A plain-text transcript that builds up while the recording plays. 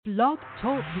Blog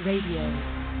Talk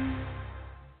Radio.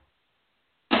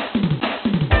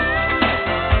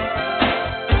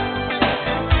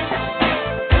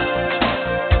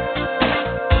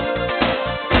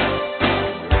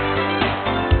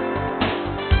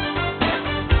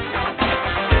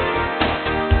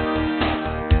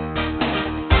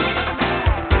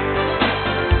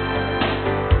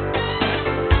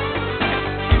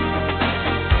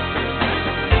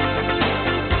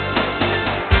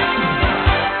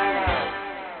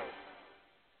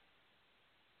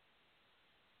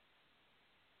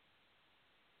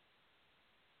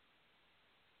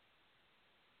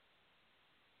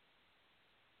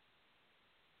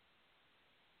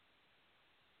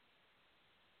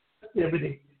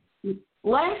 Activity.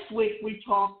 Last week we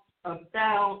talked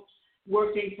about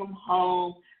working from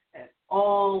home and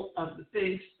all of the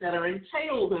things that are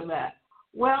entailed in that.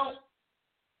 Well,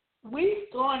 we've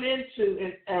gone into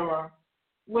an era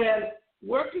where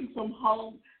working from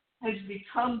home has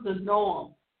become the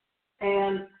norm,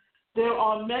 and there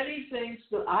are many things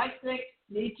that I think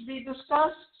need to be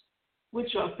discussed,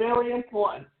 which are very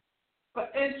important. For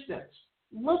instance,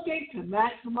 looking to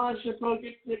maximize your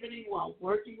productivity while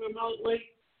working remotely,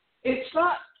 it's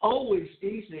not always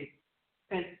easy.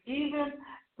 And even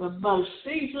the most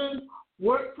seasoned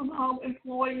work-from-home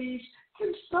employees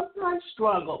can sometimes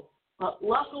struggle. But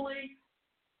luckily,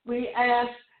 we asked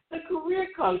the career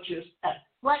coaches at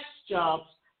Flex Jobs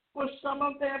for some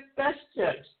of their best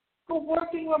tips for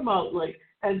working remotely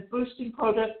and boosting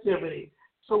productivity.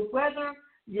 So whether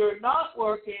you're not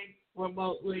working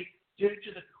remotely due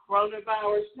to the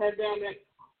coronavirus pandemic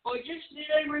or just need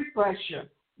a refresher,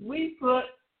 we put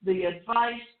the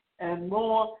advice and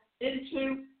more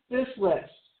into this list.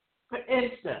 For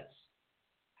instance,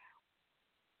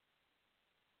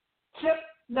 tip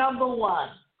number 1,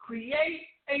 create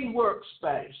a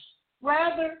workspace.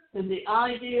 Rather than the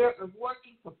idea of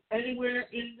working from anywhere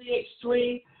in the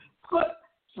extreme, put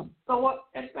some thought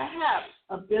and perhaps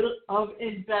a bit of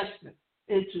investment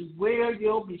into where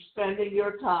you'll be spending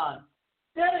your time.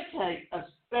 Dedicate a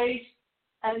space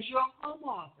as your home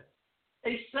office.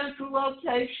 A central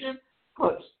location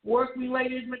puts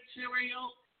work-related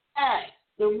material at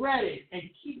the ready and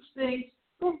keeps things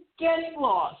from getting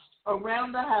lost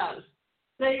around the house,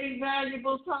 saving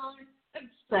valuable time and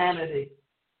sanity.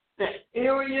 The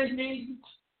area needs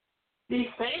be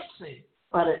fancy,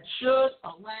 but it should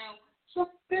allow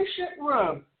sufficient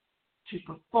room to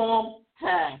perform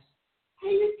tasks.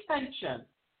 Pay attention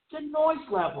to noise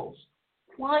levels.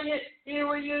 Quiet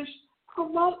areas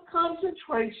promote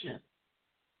concentration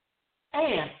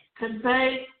and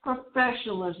convey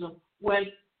professionalism when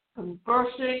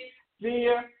conversing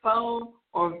via phone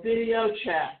or video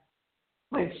chat.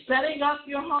 When setting up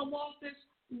your home office,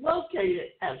 locate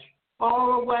it as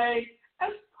far away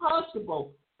as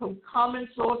possible from common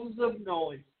sources of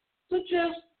noise, such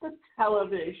as the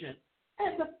television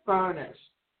and the furnace.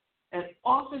 An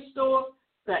office door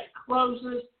that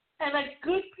closes and a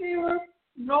good pair of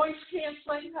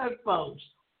noise-canceling headphones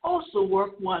also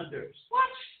work wonders. Watch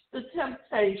the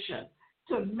temptation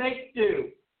to make do,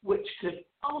 which could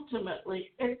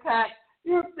ultimately impact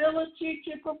your ability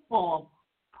to perform.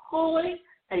 Pulling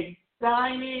a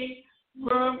dining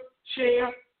room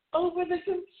chair over the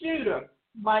computer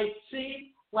might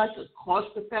seem like a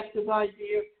cost-effective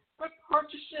idea, but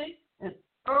purchasing an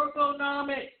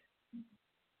ergonomic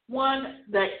one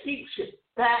that keeps you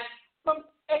back from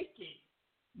aching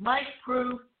might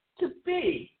prove to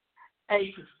be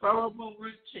a preferable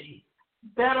routine.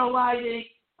 Better lighting,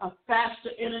 a faster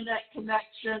internet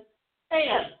connection,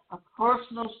 and a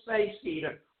personal space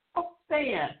heater or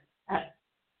fan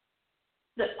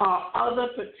that are other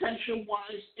potential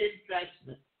wise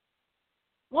investments.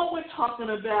 What we're talking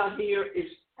about here is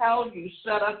how you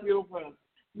set up your room.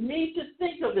 You need to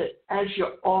think of it as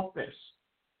your office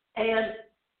and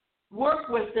work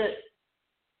with it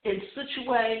in such a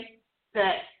way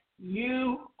that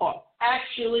you are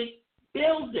actually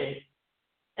building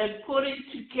and putting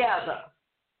together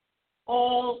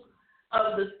all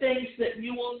of the things that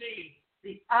you will need.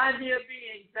 The idea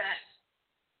being that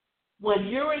when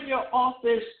you're in your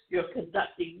office, you're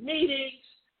conducting meetings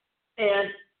and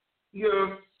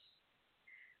you're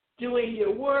doing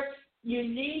your work, you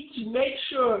need to make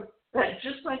sure that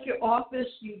just like your office,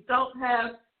 you don't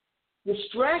have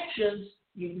distractions.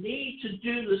 You need to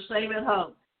do the same at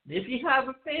home. And if you have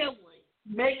a family,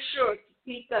 make sure to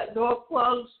keep that door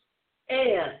closed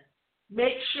and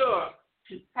make sure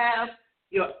to have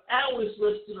your hours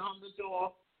listed on the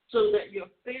door so that your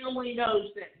family knows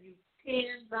that you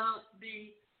cannot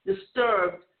be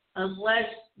disturbed unless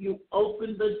you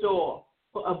open the door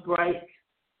for a break.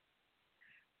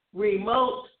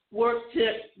 Remote work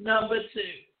tip number 2.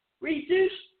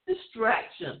 Reduce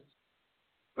distractions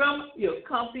from your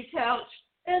comfy couch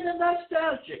and the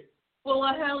nostalgic full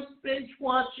of house binge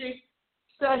watching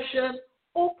session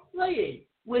or playing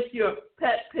with your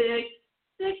pet pig.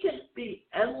 There can be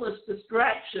endless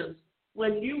distractions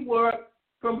when you work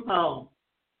from home.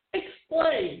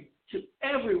 Explain to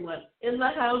everyone in the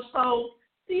household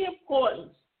the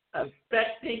importance of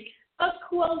respecting a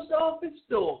closed office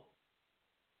door.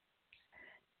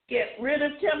 Get rid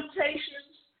of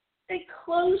temptations and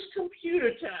close computer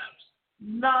tabs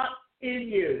not in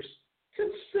use.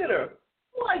 Consider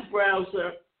web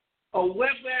browser or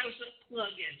web browser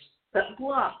plugins that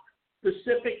block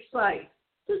specific sites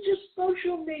such as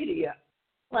social media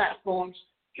platforms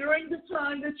during the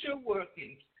time that you're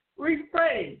working.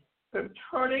 Refrain from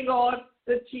turning on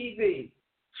the TV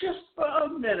just for a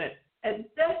minute, and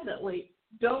definitely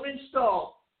don't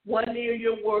install one near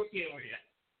your work area.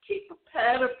 Keep a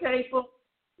pad of paper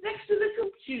next to the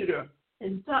computer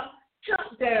and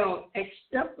jot down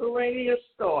extemporaneous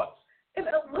thoughts and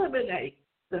eliminate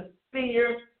the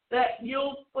fear that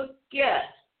you'll forget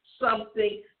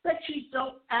something that you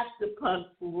don't act upon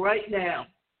right now.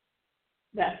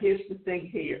 Now, here's the thing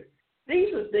here.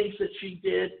 These are things that you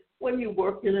did when you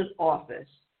worked in an office.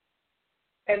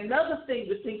 Another thing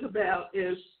to think about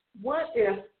is, what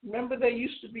if, remember there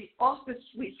used to be office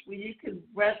suites where you can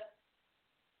rent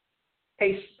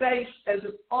a space as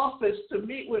an office to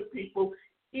meet with people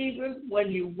even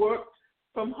when you work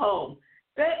from home.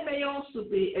 That may also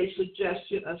be a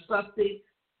suggestion of something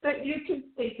that you can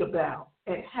think about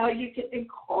and how you can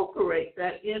incorporate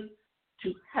that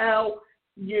into how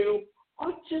you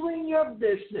are doing your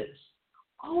business.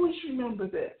 Always remember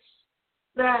this,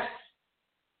 that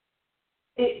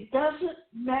it doesn't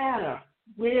matter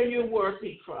where you're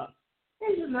working from.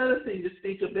 Here's another thing to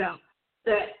think about,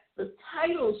 that the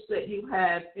titles that you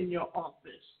have in your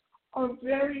office are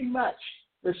very much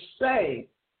the same.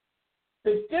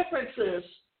 The difference is,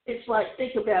 it's like,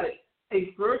 think about it,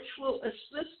 a virtual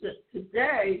assistant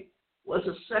today was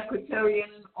a secretary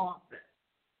in an office.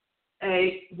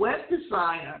 A web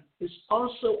designer is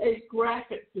also a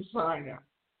graphic designer.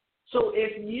 So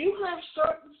if you have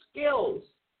certain skills,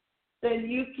 then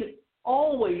you can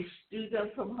always do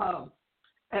them from home.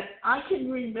 And I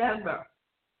can remember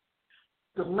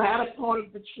the latter part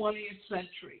of the 20th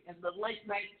century, in the late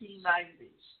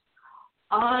 1990s,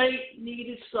 I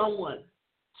needed someone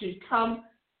to come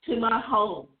to my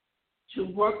home to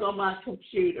work on my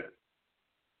computer.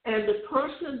 And the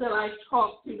person that I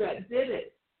talked to that did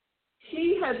it,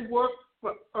 he had worked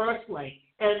for Earthlink.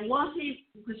 And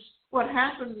what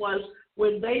happened was,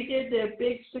 when they did their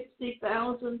big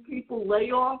 60,000 people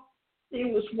layoff, he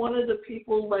was one of the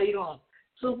people laid off.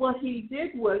 So what he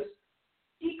did was,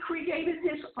 he created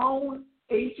his own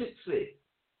agency,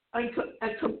 a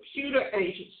computer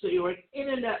agency or an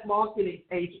internet marketing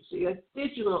agency, a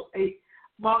digital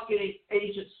marketing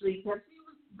agency that he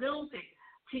was building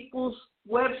people's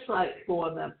websites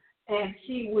for them. And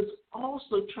he was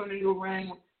also turning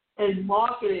around and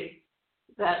marketing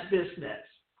that business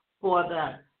for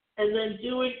them. And then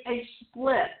doing a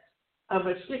split of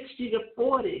a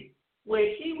 60-40,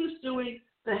 where he was doing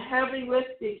the heavy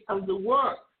lifting of the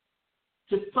work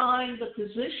to find the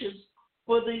positions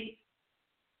for the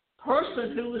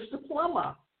person who was the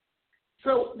plumber.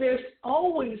 So there's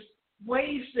always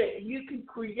ways that you can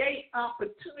create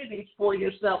opportunities for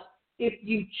yourself if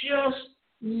you just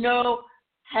know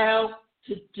how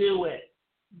to do it.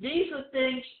 These are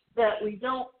things that we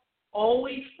don't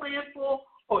always plan for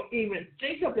or even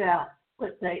think about,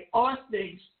 but they are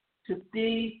things to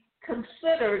be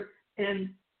considered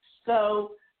in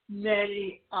so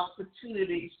many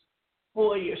opportunities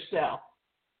for yourself.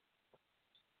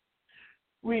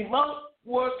 Remote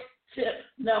work tip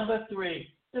number 3,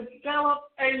 develop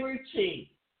a routine.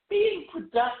 Being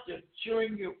productive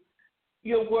during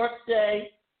your workday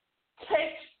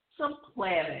takes some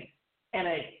planning, and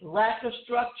a lack of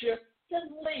structure can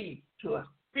lead to a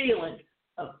feeling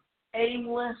of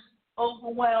aimless,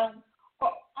 overwhelmed,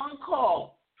 or on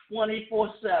call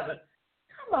 24/7.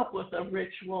 Come up with a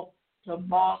ritual to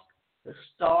mark the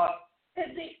start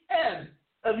and the end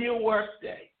of your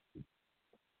workday.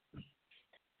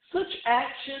 Such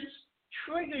actions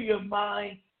trigger your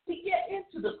mind to get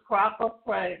into the proper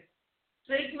frame.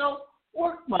 Signal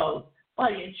work mode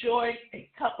by enjoying a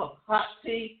cup of hot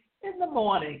tea in the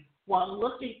morning while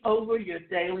looking over your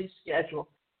daily schedule.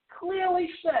 Clearly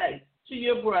say to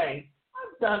your brain,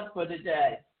 I'm done for the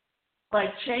day. By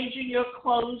changing your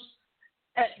clothes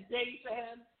at day's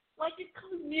end like a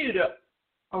commuter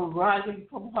arriving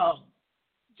from home.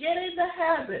 Get in the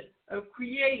habit of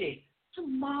creating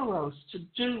tomorrow's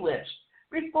to-do list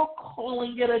before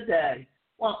calling it a day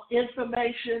while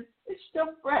information is still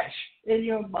fresh in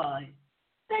your mind.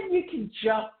 Then you can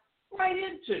jump right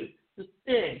into the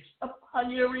things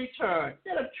upon your return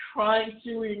instead of trying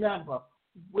to remember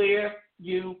where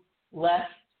you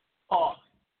left off.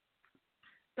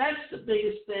 That's the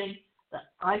biggest thing that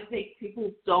I think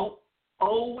people don't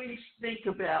always think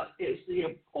about is the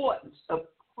importance of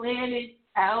planning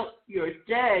out your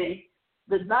day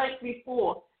the night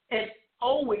before and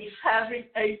always having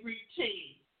a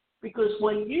routine. Because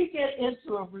when you get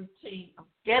into a routine of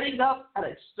getting up at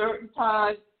a certain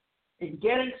time and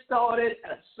getting started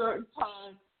at a certain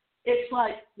time, it's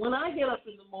like when I get up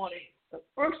in the morning, the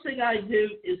first thing I do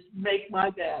is make my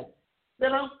bed.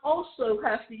 Then I also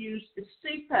have to use the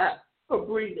CPAP for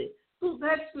breathing. So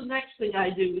that's the next thing I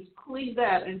do is clean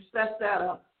that and set that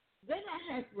up. Then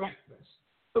I have breakfast.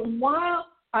 But while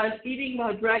I'm eating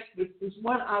my breakfast is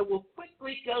when I will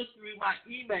quickly go through my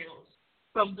emails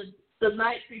from the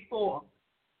night before.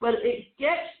 But it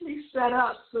gets me set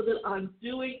up so that I'm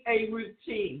doing a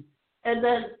routine. And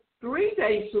then 3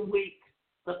 days a week,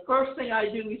 the first thing I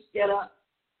do is get up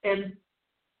and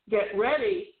get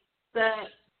ready. That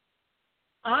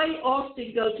I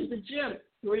often go to the gym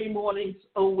 3 mornings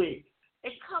a week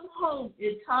and come home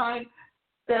in time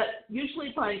that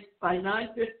usually by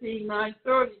 9:15,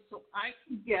 9:30, so I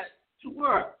can get to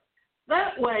work.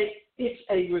 That way, it's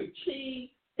a routine,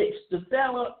 it's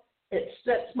developed, it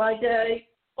sets my day.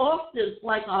 Often,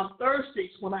 like on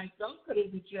Thursdays when I don't go to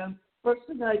the gym, first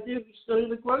thing I do is go to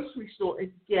the grocery store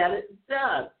and get it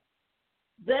done.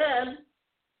 Then,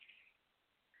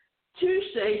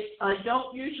 Tuesdays, I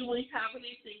don't usually have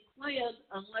anything planned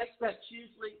unless that's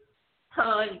usually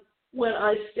time when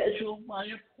I schedule my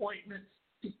appointments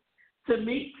to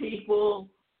meet people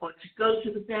or to go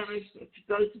to the dentist or to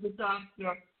go to the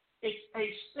doctor. It's a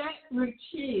set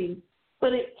routine,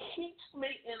 but it keeps me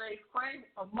in a frame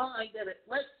of mind that it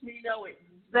lets me know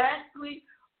exactly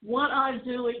what I'm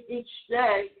doing each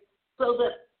day so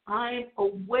that I'm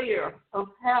aware of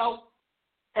how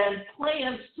and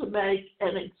plans to make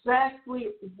and exactly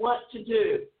what to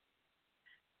do.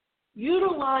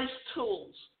 Utilize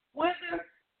tools, whether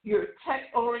you're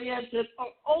tech-oriented or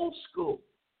old school.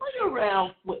 Play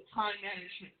around with time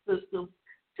management systems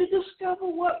to discover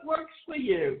what works for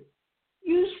you.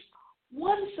 Use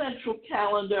one central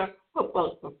calendar for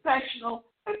both professional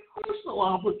and personal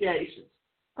obligations,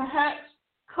 perhaps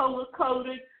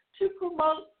color-coded to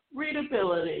promote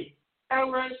readability.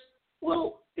 Errors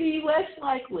will be less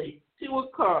likely to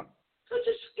occur, such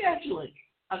as scheduling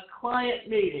a client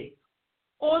meeting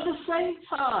or the same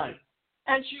time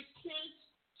as your kids'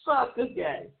 soccer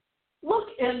game. Look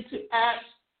into apps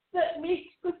that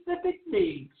meet specific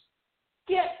needs.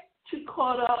 Get too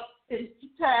caught up into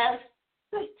tasks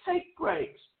that take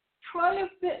breaks. Try a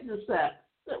fitness app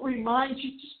that reminds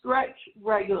you to stretch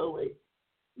regularly.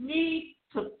 Need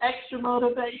some extra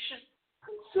motivation?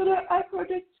 Consider a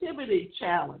productivity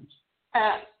challenge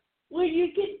app where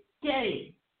you can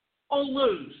gain or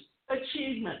lose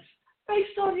achievements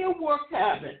based on your work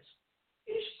habits.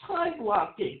 Use time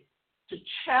blocking to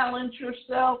challenge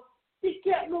yourself to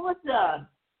get more done.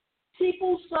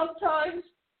 People sometimes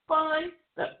find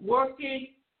that working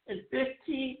in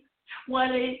 15,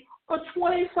 20, or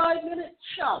 25-minute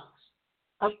chunks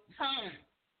of time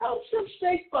helps them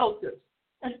stay focused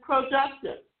and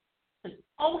productive and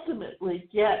ultimately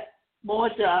get more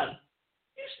done.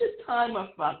 Use the timer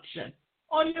function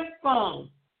on your phone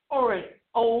or an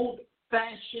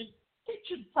old-fashioned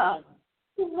kitchen timer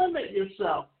to limit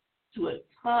yourself to a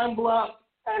time block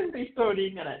every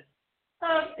 30 minutes.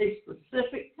 Have a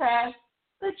specific task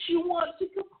that you want to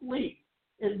complete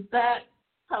in that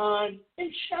time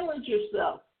and challenge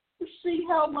yourself to see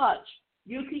how much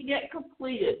you can get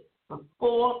completed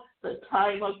before the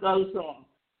timer goes on.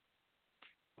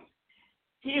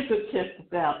 Here's a tip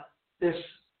about this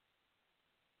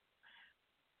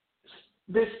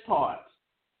part.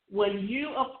 When you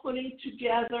are putting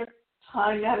together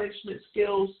time management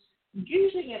skills,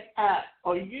 using an app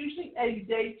or using a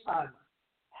day timer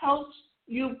helps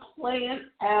you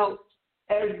plan out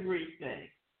everything.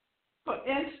 For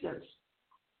instance,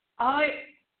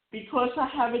 because I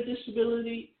have a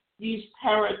disability, use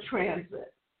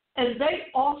paratransit, and they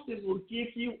often will give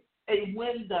you a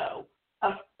window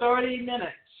of 30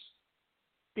 minutes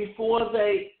before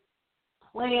they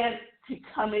plan to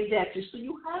come and get you. So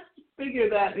you have to figure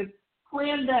that and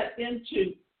plan that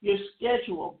into your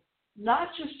schedule, not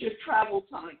just your travel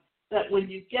time, that when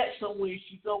you get somewhere,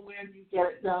 you go in, you get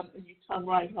it done, and you come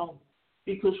right home.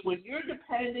 Because when you're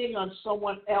depending on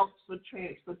someone else for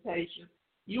transportation,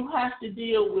 you have to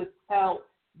deal with how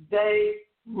they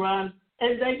run,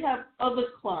 and they have other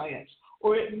clients,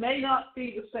 or it may not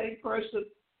be the same person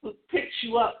who picks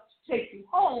you up to take you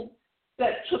home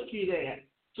that took you there.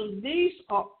 So these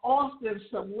are often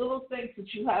some little things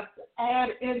that you have to add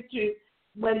into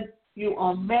when you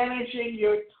are managing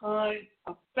your time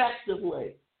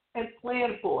effectively and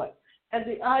plan for it. And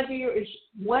the idea is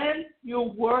when you're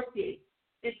working,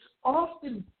 it's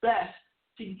often best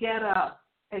to get up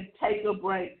and take a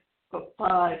break for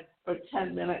 5 or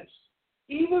 10 minutes.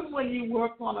 Even when you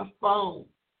work on a phone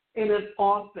in an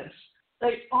office,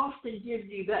 they often give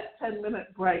you that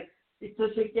 10-minute break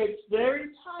because it gets very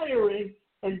tiring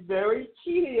and very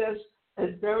tedious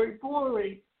and very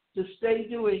boring to stay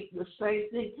doing the same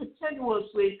thing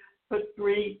continuously for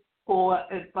 3, 4,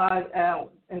 and 5 hours.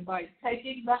 And by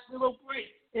taking that little break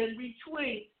in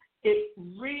between, it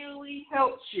really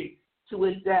helps you to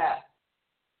adapt.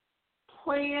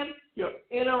 Plan your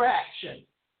interaction.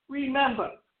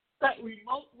 Remember that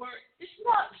remote work is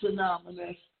not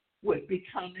synonymous with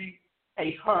becoming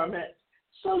a hermit.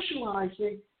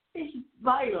 Socializing is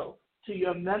vital to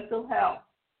your mental health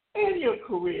and your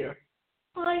career.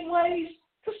 Find ways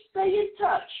to stay in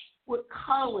touch with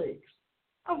colleagues.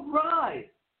 Arrive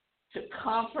to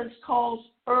conference calls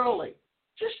early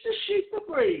just to shoot the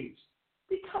breeze.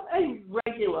 Become a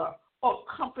regular or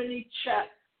company chat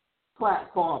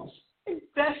platforms.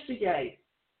 Investigate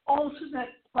alternate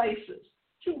places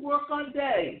to work on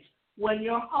days when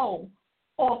your home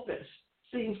office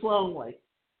seems lonely.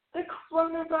 The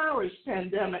coronavirus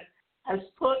pandemic has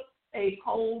put a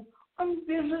hold on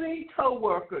visiting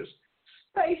coworkers,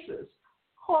 spaces,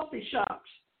 coffee shops,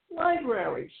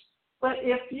 libraries. But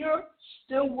if you're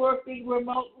still working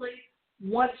remotely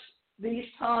once these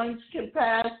times can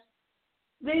pass,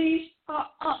 these are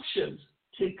options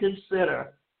to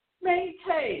consider.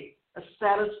 Maintain a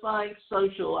satisfying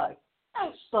social life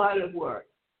outside of work.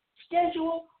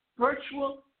 Schedule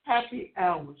virtual happy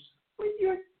hours with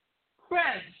your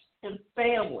friends and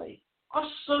family or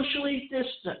socially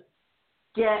distant.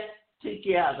 Get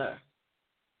together.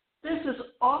 This is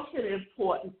often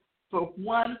important for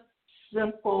one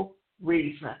simple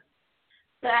reason,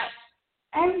 that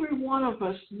every one of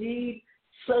us need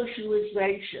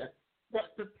socialization,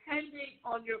 that depending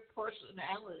on your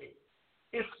personality,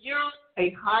 if you're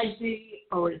a high D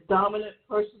or a dominant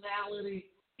personality,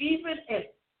 even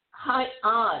at high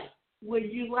I, where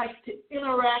you like to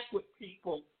interact with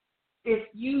people, if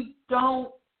you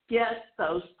don't get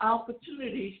those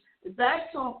opportunities,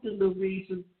 that's often the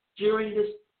reason during this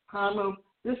time of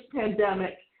this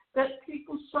pandemic that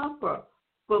people suffer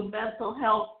from mental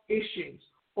health issues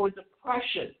or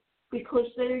depression because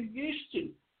they're used to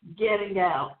getting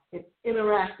out and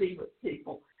interacting with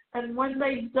people. And when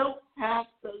they don't have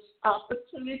those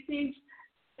opportunities,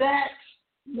 that's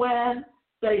when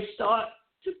they start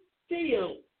to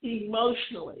feel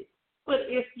emotionally. But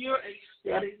if you're a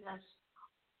steadiness,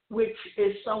 which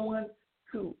is someone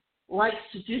who likes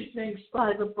to do things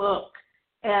by the book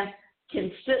and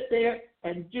can sit there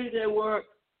and do their work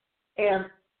and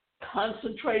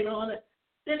concentrate on it,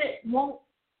 then it won't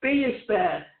be as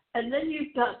bad. And then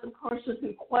you've got the person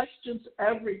who questions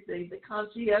everything, the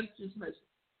conscientiousness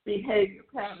behavior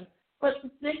pattern. But the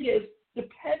thing is,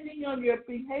 depending on your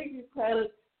behavior pattern,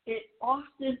 it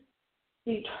often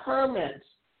determines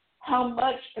how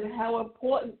much and how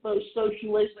important those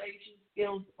socialization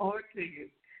skills are to you.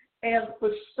 And for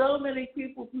so many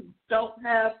people who don't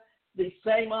have the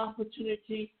same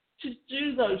opportunity to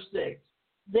do those things,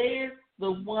 they're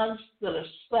the ones that are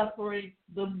suffering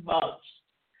the most.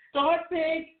 Start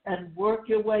big and work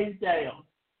your way down.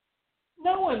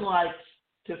 No one likes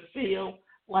to feel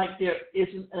like there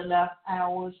isn't enough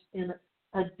hours in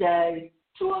a day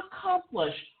to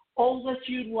accomplish all that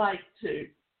you'd like to.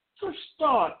 So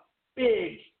start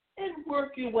big and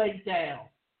work your way down.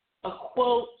 A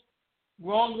quote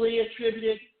wrongly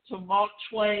attributed to Mark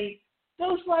Twain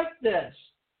goes like this: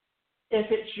 if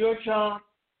it's your job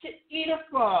to eat a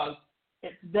frog,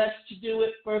 it's best to do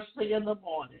it first thing in the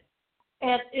morning.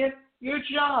 And if your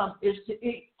job is to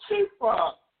eat 2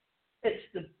 frogs, it's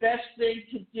the best thing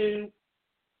to do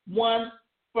one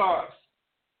first.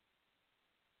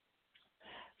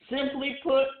 Simply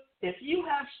put, if you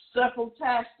have several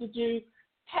tasks to do,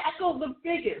 tackle the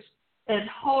biggest and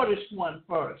hardest one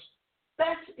first.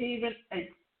 That's even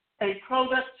a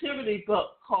productivity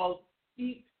book called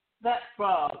Eat That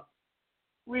Frog.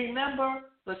 Remember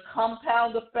the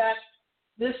compound effect?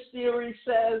 This theory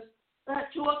says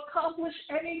that to accomplish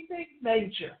anything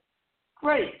major,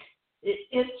 break it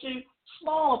into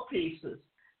smaller pieces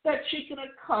that you can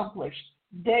accomplish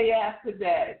day after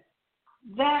day.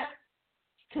 That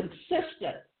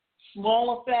consistent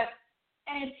small effect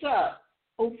adds up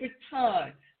over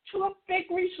time to a big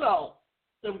result.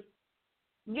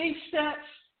 These steps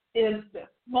in the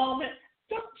moment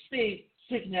don't seem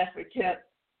significant,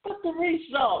 but the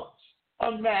results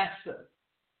are massive.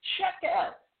 Check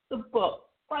out the book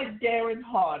by Darren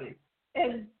Hardy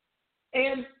and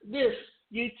this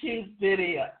YouTube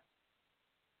video.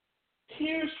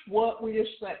 Here's what we are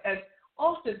saying. And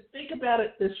often think about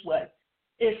it this way.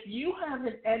 If you have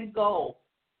an end goal,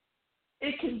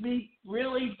 it can be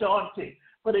really daunting.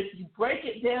 But if you break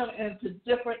it down into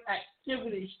different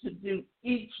activities to do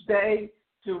each day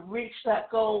to reach that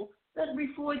goal, then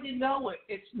before you know it,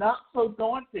 it's not so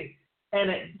daunting and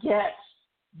it gets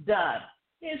done.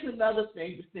 Here's another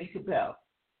thing to think about.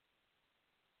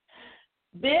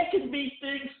 There can be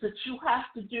things that you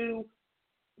have to do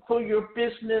for your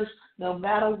business no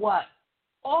matter what.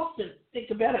 Often think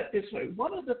about it this way.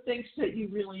 What are the things that you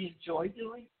really enjoy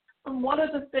doing? And what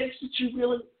are the things that you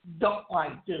really don't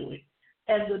like doing?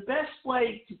 And the best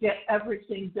way to get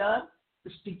everything done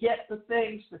is to get the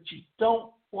things that you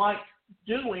don't like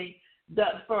doing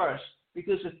done first.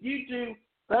 Because if you do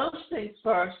those things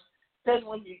first, then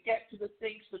when you get to the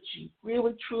things that you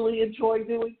really, truly enjoy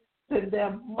doing, then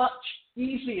they're much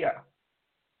easier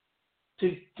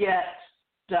to get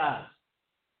done.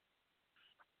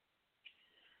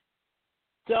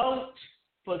 Don't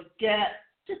forget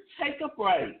to take a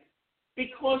break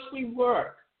because we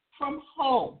work from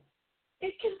home.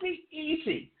 It can be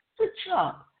easy to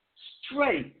jump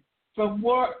straight from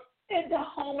work into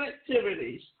home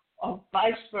activities or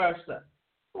vice versa.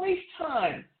 Leave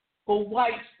time for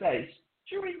white space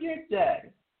during your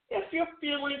day. If you're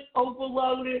feeling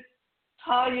overloaded,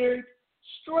 tired,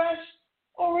 stressed,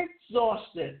 or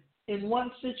exhausted in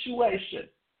one situation,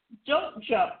 don't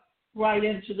jump right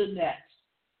into the next.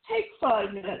 Take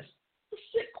 5 minutes to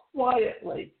sit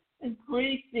quietly and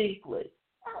breathe deeply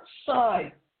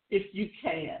outside if you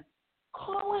can.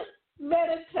 Call it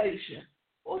meditation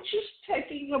or just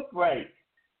taking a break.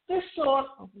 This sort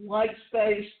of white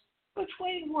space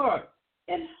between work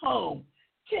and home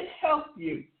can help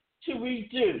you to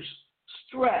reduce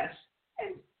stress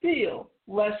and feel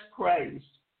less crazed.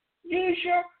 Use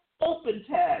your open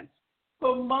tags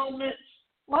for moments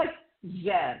like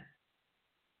Zen.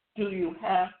 Do you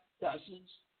have dozens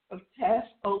of tasks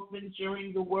open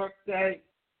during the workday?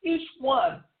 Use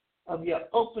one of your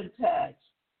open tags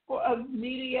for a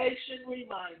mediation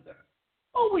reminder.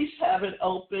 Always have it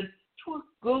open to a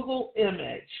Google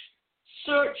image.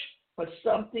 Search for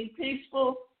something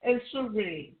peaceful and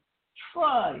serene.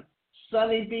 Try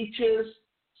sunny beaches,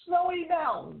 snowy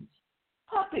mountains,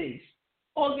 puppies,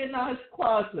 organized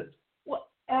closets,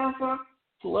 whatever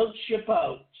floats your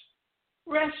boat.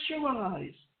 Rest your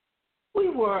eyes. We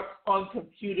work on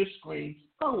computer screens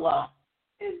a lot,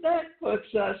 and that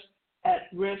puts us at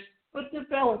risk for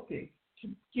developing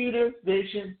computer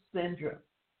vision syndrome,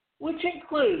 which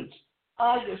includes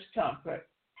eye discomfort,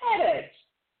 headaches,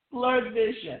 blurred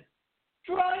vision,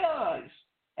 dry eyes,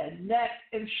 and neck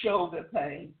and shoulder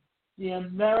pain. The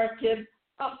American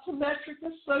Optometric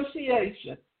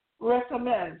Association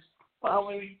recommends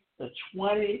following the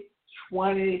 20-20-20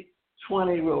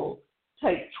 rule.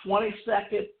 Take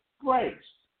 20-second breaks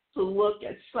to look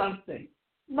at something,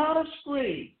 not a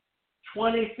screen,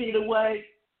 20 feet away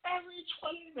every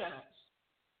 20 minutes.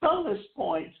 Bonus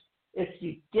points if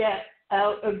you get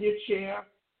out of your chair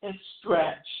and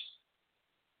stretch.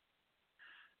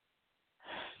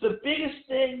 The biggest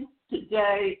thing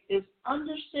today is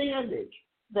understanding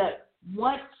that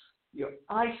once your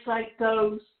eyesight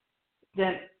goes,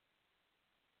 then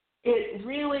it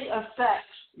really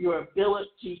affects your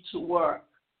ability to work,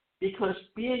 because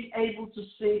being able to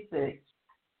see things,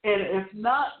 and if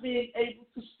not being able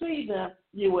to see them,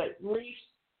 you at least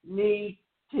need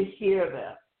to hear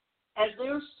them. And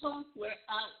there's software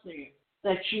out there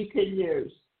that you can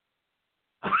use.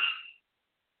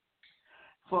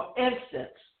 For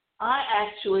instance, I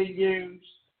actually use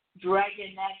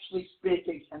Dragon Naturally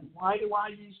Speaking. And why do I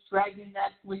use Dragon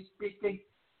Naturally Speaking?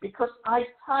 Because I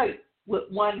type with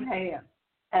one hand.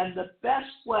 And the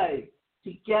best way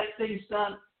to get things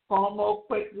done far more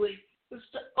quickly is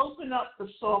to open up the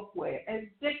software and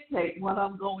dictate what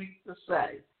I'm going to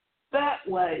say. That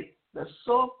way, the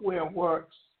software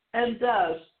works and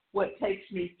does what takes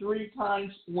me 3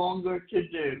 times longer to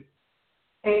do.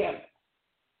 And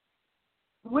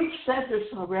we've said this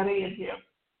already in here,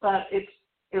 but it's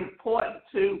important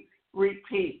to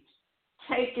repeat.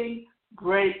 Taking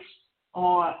breaks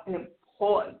are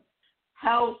important.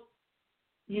 How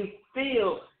you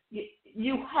feel,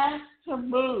 you have to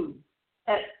move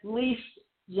at least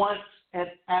once an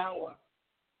hour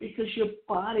because your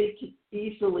body can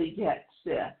easily get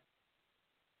stiff.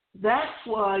 That's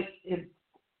why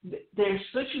there's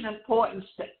such an importance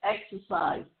to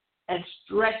exercise and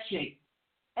stretching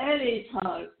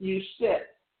anytime you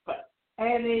sit for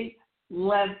any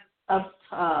length of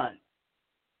time.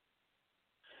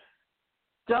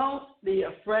 Don't be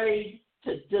afraid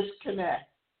to disconnect.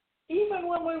 Even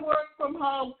when we work from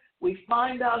home, we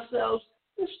find ourselves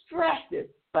distracted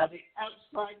by the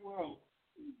outside world.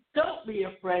 Don't be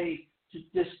afraid to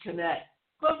disconnect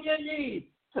from your need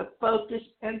to focus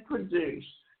and produce.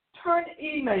 Turn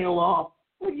email off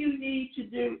when you need to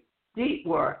do deep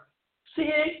work.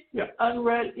 Seeing your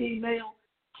unread email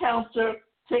counter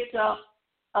tick up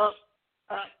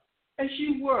as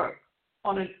you work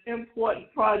on an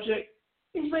important project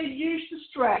is a huge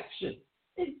distraction.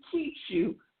 It keeps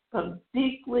you from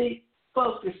deeply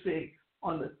focusing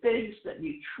on the things that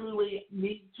you truly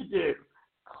need to do.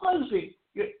 Closing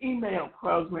your email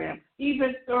program,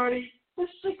 even 30 to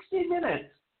 60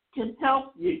 minutes, can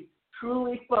help you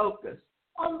truly focus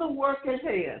on the work at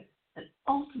hand and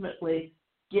ultimately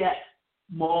get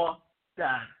more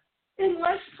done in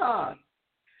less time.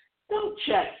 Don't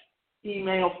check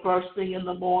email first thing in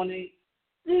the morning.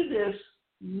 Do this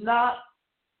not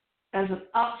as an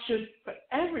option for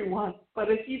everyone, but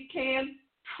if you can,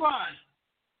 try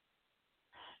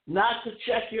not to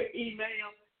check your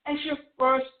email as your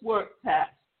first work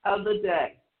task of the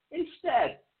day.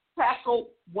 Instead, tackle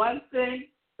one thing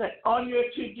that's on your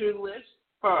to-do list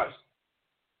first,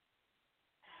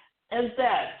 and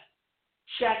then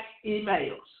check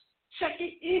emails.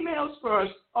 Checking emails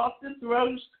first often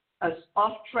throws us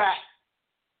off track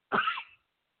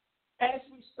as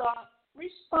we start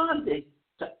responding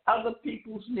to other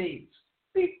people's needs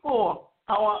before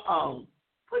our own.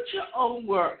 Put your own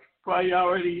work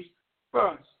priorities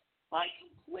first by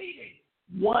completing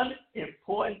one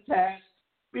important task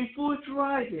before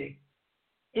driving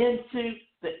into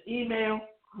the email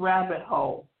rabbit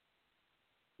hole.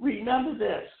 Remember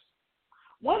this.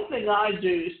 One thing I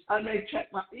do is I may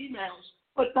check my emails,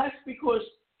 but that's because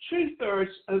 2/3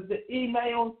 of the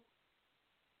emails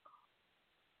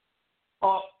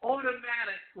are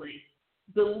automatically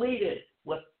deleted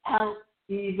without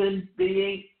even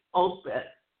being opened.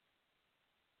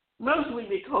 Mostly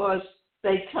because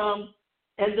they come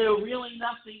and they're really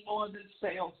nothing more than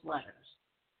sales letters.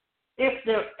 If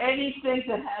they're anything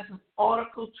that has an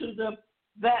article to them,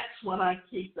 that's when I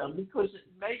keep them because it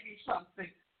may be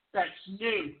something that's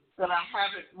new that I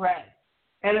haven't read.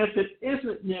 And if it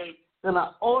isn't new, then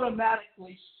I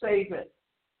automatically save it.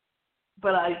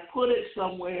 But I put it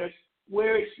somewhere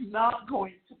where it's not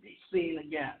going to be seen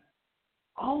again.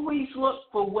 Always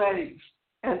look for ways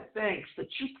and things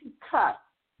that you can cut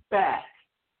back.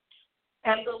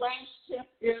 And the last tip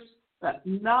is that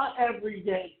not every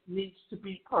day needs to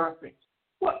be perfect.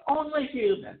 We're only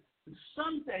human. And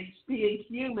some days being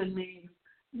human means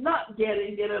not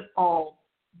getting it at all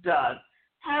done.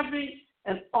 Having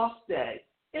an off day,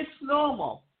 it's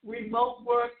normal. Remote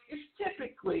work is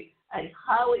typically a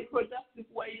highly productive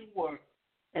way to work.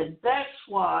 And that's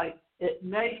why it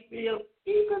may feel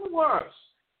even worse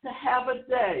to have a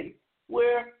day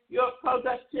where your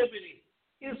productivity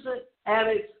isn't at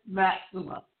its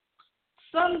maximum.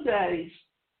 Some days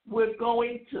we're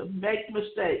going to make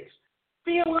mistakes,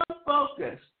 feel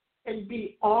unfocused, and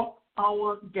be off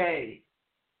our game.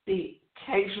 The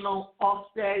occasional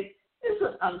off day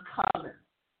isn't uncommon.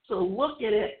 So look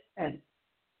at it and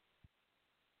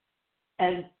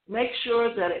make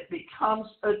sure that it becomes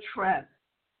a trend.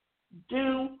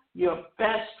 Do your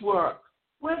best work,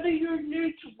 whether you're new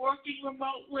to working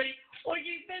remotely or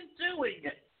you've been doing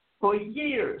it for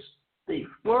years. The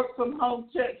work from home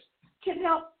tips can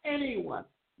help anyone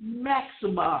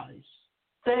maximize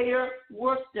their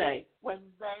workday when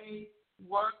they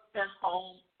work at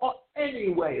home or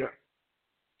anywhere.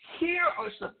 Here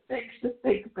are some things to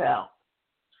think about.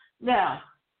 Now,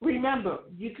 remember,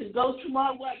 you can go to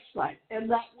my website, and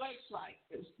that website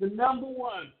is the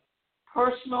 #1,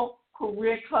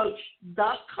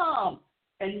 personalcareercoach.com,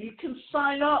 and you can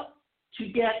sign up to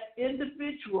get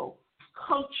individual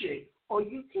coaching, or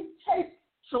you can take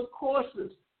some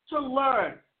courses to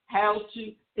learn how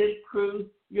to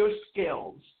improve your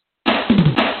skills.